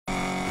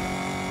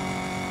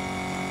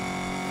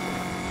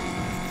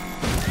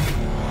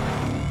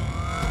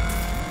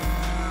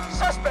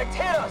Suspect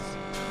hit us!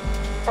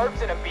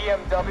 Perps in a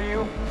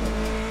BMW.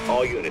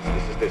 All units,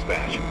 this is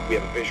dispatch. We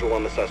have a visual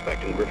on the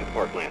suspect in Griffith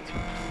Parklands.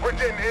 We're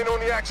getting in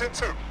on the action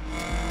too.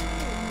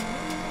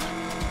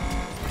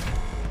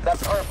 That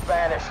perp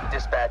vanished,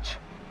 dispatch.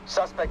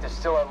 Suspect is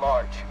still at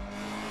large.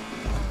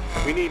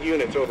 We need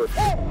units, over.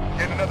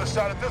 Get another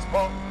shot at this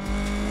punk.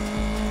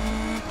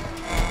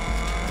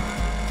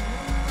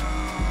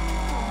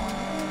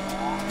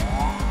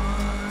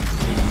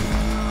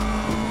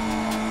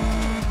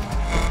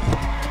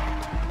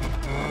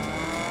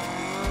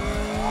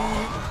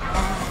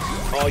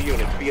 All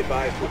units, be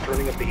advised, we're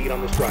turning up the heat on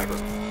this driver.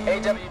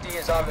 AWD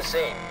is on the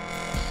scene.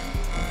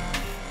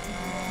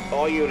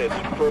 All units,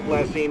 perp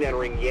last seen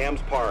entering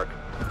Yams Park.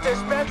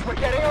 Dispatch, we're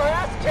getting our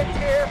ass kicked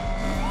here!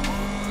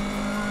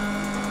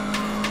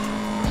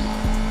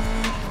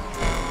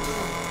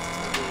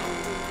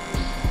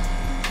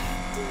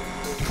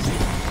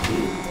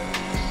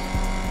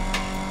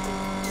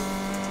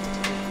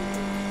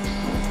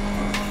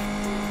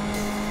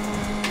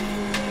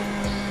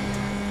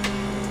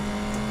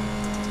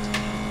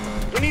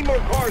 We need more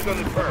cars on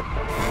this perp.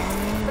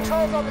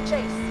 Patrol's on the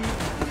chase.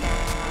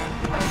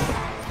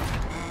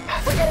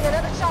 We're getting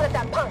another shot at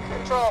that punk.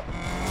 Control.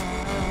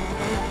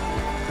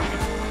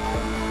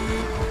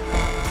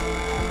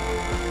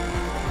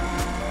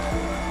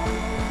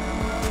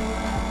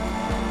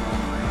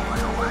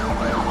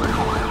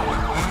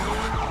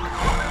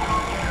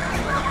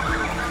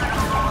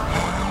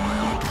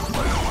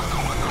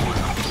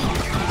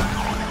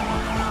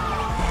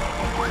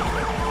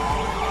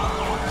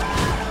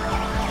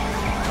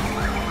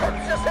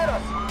 Just hit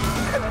us.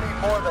 Gonna need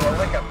more than a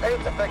lick of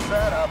paint to fix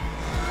that up.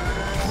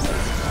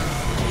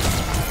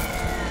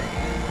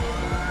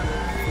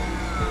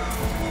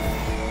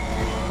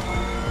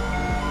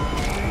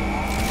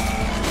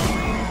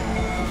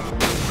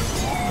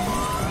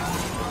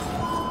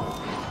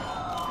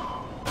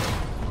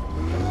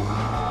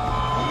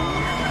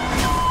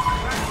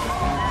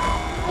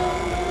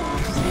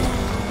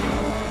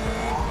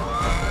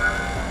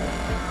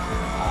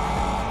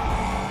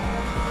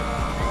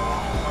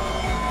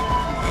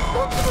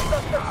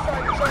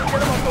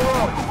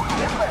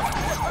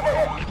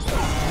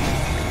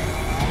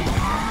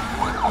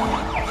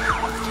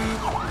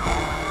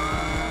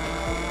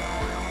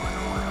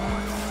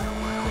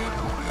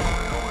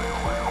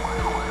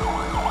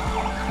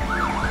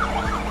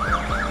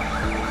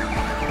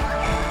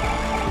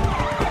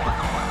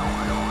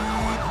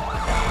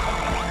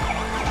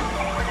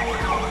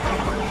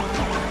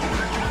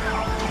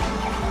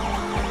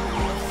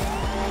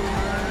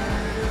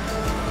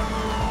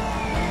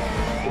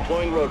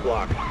 Deploying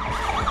roadblock.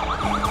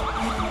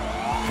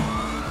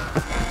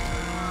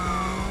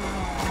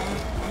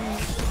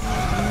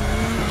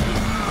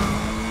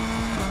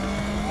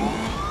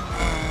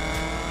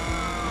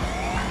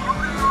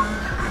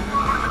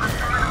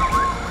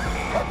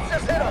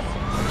 Just hit us.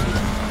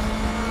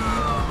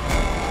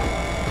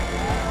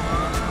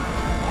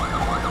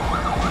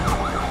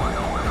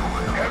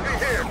 Heavy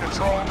here,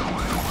 Control.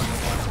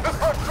 This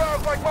truck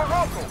drives like my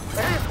uncle,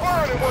 and he's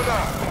blind in one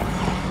eye.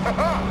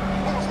 Haha!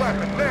 Who's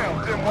laughing now,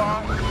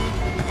 dimwad?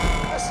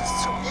 This is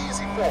too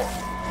easy for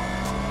him.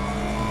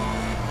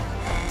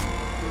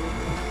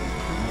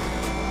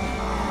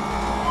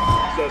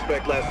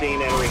 Suspect last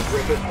seen entering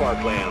Griffith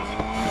Parklands.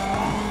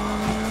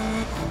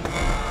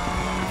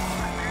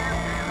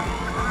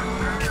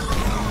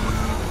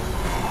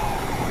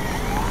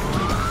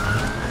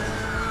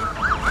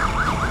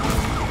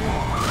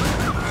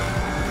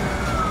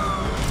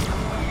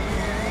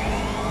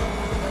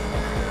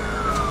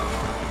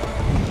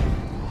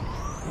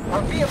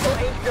 Our vehicle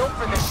ain't built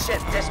for this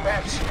shit,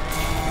 dispatch.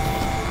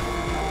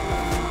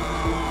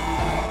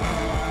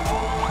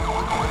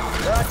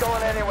 They're not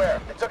going anywhere.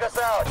 They took us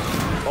out.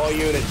 All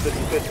units, this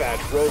is dispatch.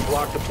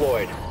 Roadblock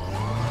deployed.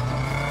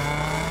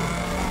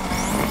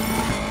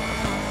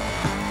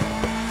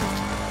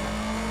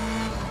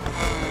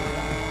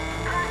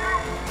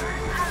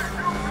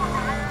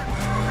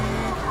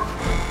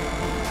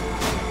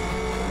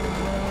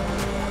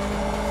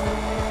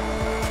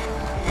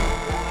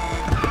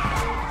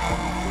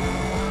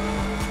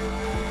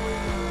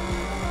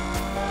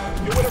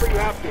 Do whatever you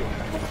have to.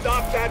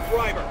 Stop that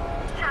driver.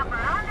 Chopper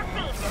on the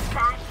scene,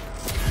 dispatch.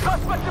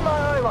 Suspect in my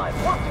eye line.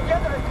 Work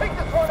together and take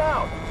this one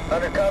out.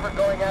 Undercover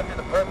going after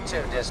the perp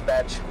too,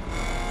 dispatch.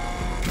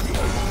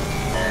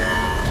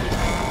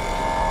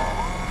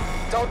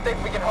 Don't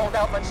think we can hold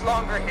out much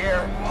longer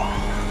here.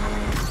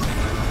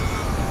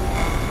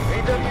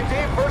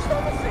 AWD first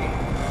on the scene.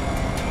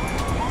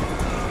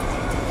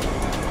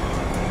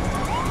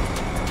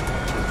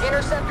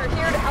 Interceptor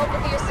here to help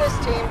with the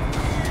assist team.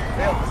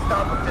 Failed to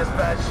stop him,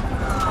 dispatch.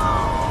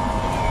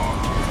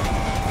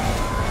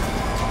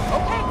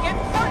 Okay, get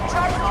in front,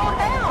 try to slow him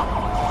down.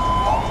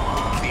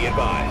 Be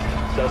advised.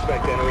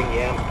 Suspect entering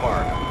Yams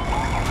Park.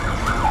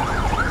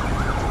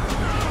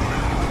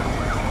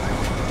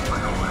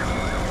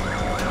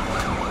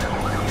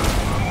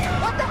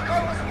 What the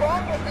hell is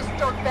wrong with this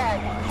dirtbag?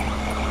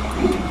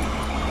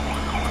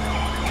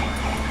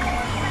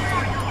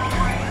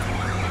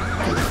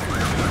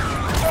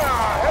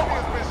 Ah,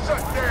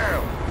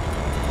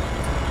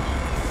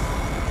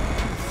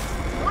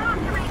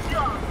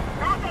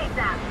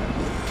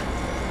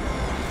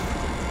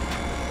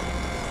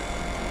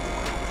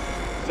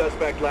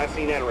 Suspect last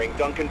seen entering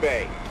Duncan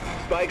Bay.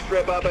 Spike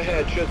strip up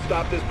ahead should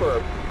stop this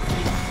perp.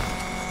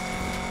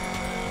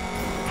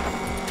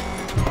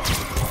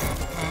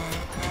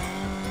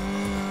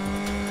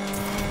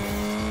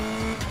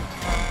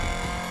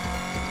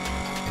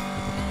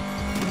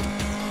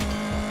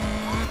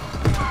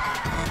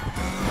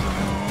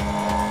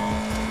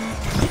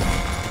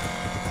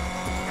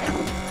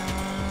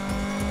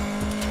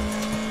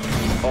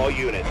 All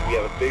units, we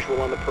have a visual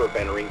on the perp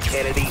entering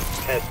Kennedy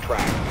test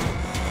track.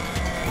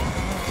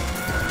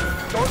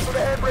 Going for the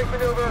handbrake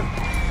maneuver.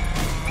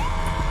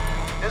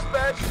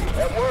 Dispatch,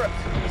 that worked.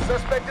 The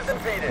suspect is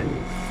impeded.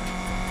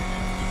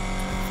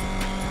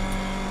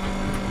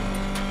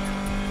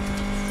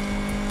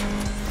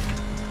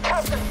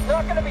 Captain's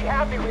not gonna be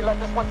happy we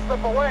let this one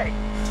slip away.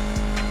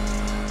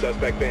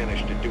 Suspect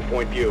vanished at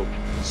dew-point view.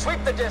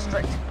 Sweep the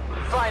district.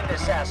 Find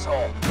this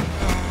asshole.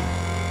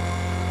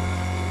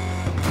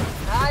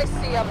 I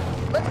see him.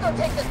 Let's go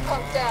take this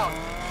punk down.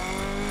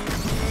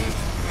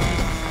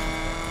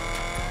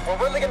 We're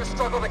really gonna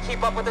struggle to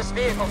keep up with this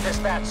vehicle,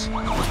 dispatch.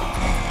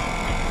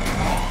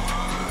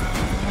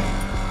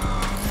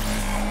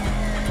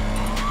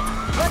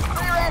 Let's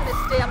rear end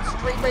this damn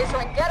street racer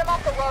and get him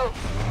off the road.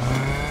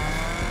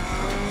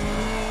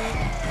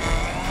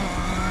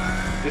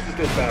 This is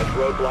dispatch,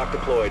 roadblock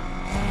deployed.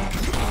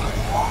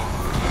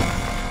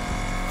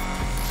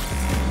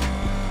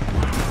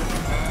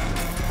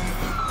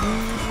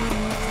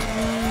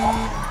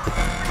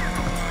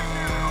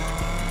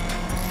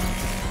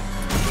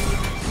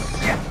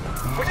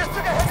 We just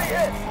took a heavy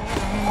hit!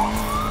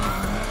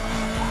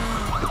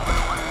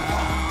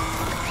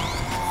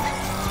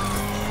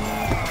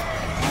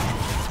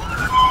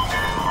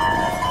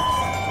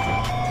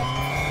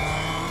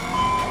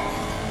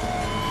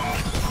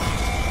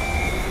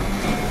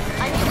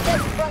 I need to get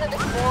in front of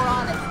this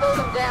moron and slow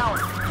them down.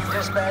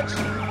 Dispatch,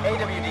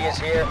 AWD is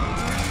here.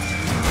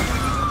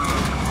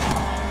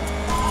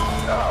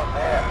 Oh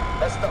man,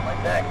 messed up my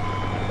neck.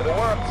 But it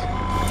worked.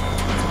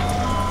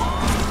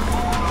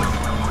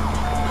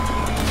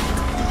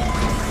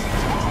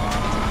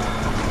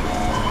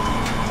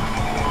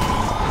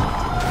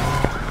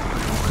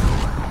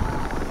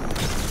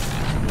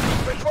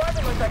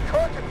 That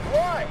car can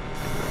fly!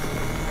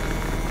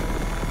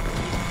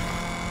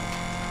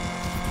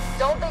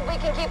 Don't think we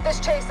can keep this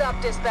chase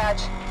up,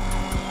 dispatch.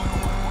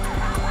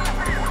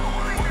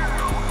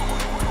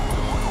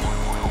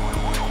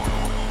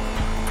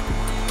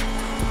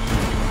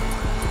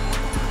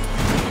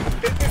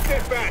 This is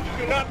dispatch.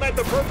 Do not let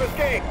the perp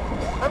escape.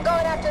 I'm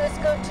going after this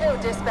goat too,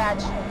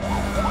 dispatch.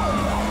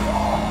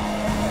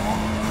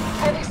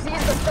 Heavy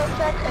sees the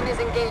suspect and is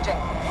engaging.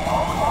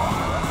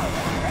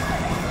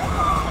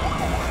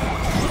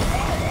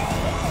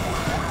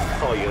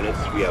 All units,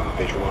 we have a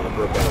visual on the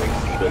perp entering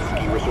Seaville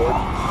Ski Resort.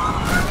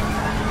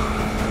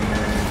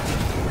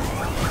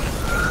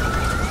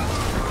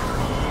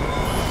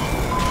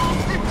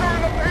 Keep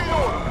turning up the heat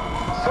order!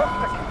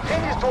 Suspect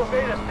continues to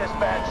evade us,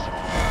 dispatch.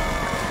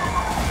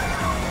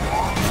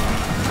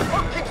 The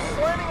truck keeps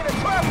slamming into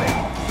traffic!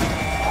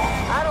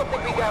 I don't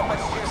think we got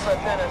much juice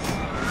left in us.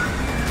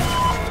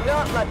 Do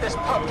not let this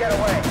punk get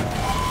away.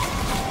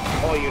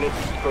 All units,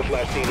 perp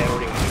last seen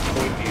entering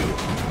dew-point view.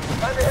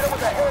 Time to hit him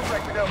with a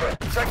handbrake maneuver.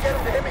 Try to get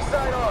him to hit me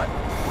side on.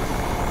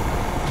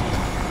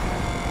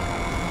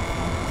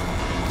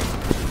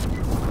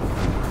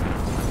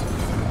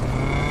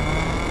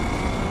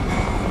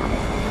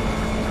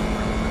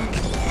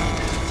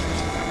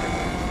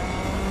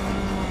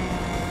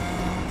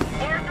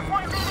 And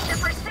deploy leadership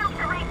pursuit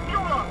to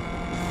refuel.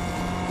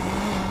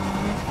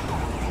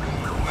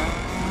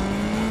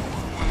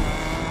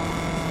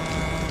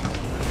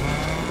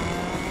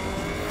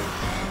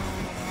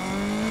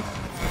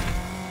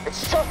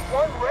 It's just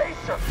one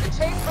racer. The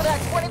chase for that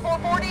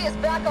 2440 is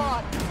back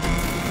on.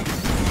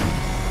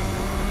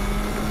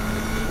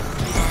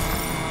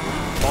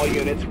 All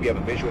units, we have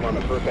a visual on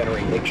the perp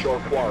entering Lakeshore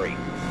Quarry.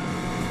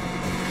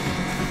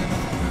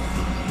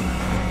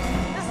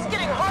 This is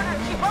getting harder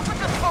to keep up with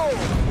this fool.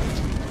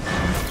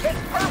 This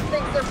perp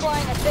thinks they're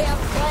flying a damn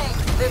plane.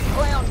 This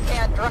clown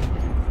can't drive.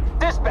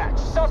 Dispatch,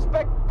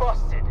 suspect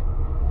busted.